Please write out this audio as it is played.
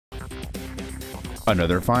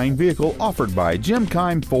Another fine vehicle offered by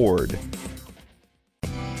Keim Ford.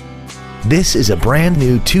 This is a brand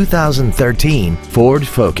new 2013 Ford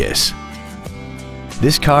Focus.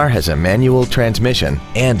 This car has a manual transmission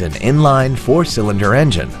and an inline 4-cylinder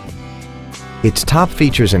engine. Its top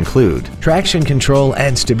features include traction control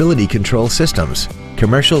and stability control systems,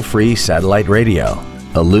 commercial-free satellite radio,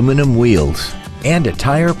 aluminum wheels, and a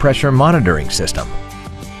tire pressure monitoring system.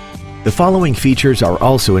 The following features are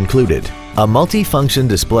also included: a multi-function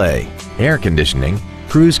display, air conditioning,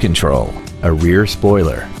 cruise control, a rear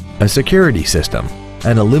spoiler, a security system,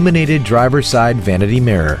 an illuminated driver's side vanity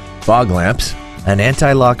mirror, fog lamps, an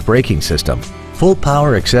anti-lock braking system, full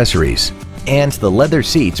power accessories, and the leather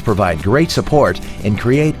seats provide great support and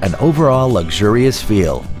create an overall luxurious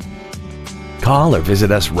feel. Call or visit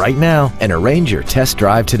us right now and arrange your test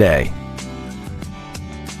drive today.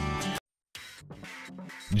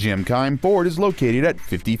 Keim Ford is located at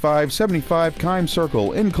 5575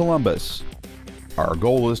 Keimcircle in Columbus. Our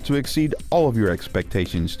goal is to exceed all of your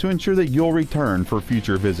expectations to ensure that you'll return for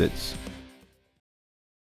future visits.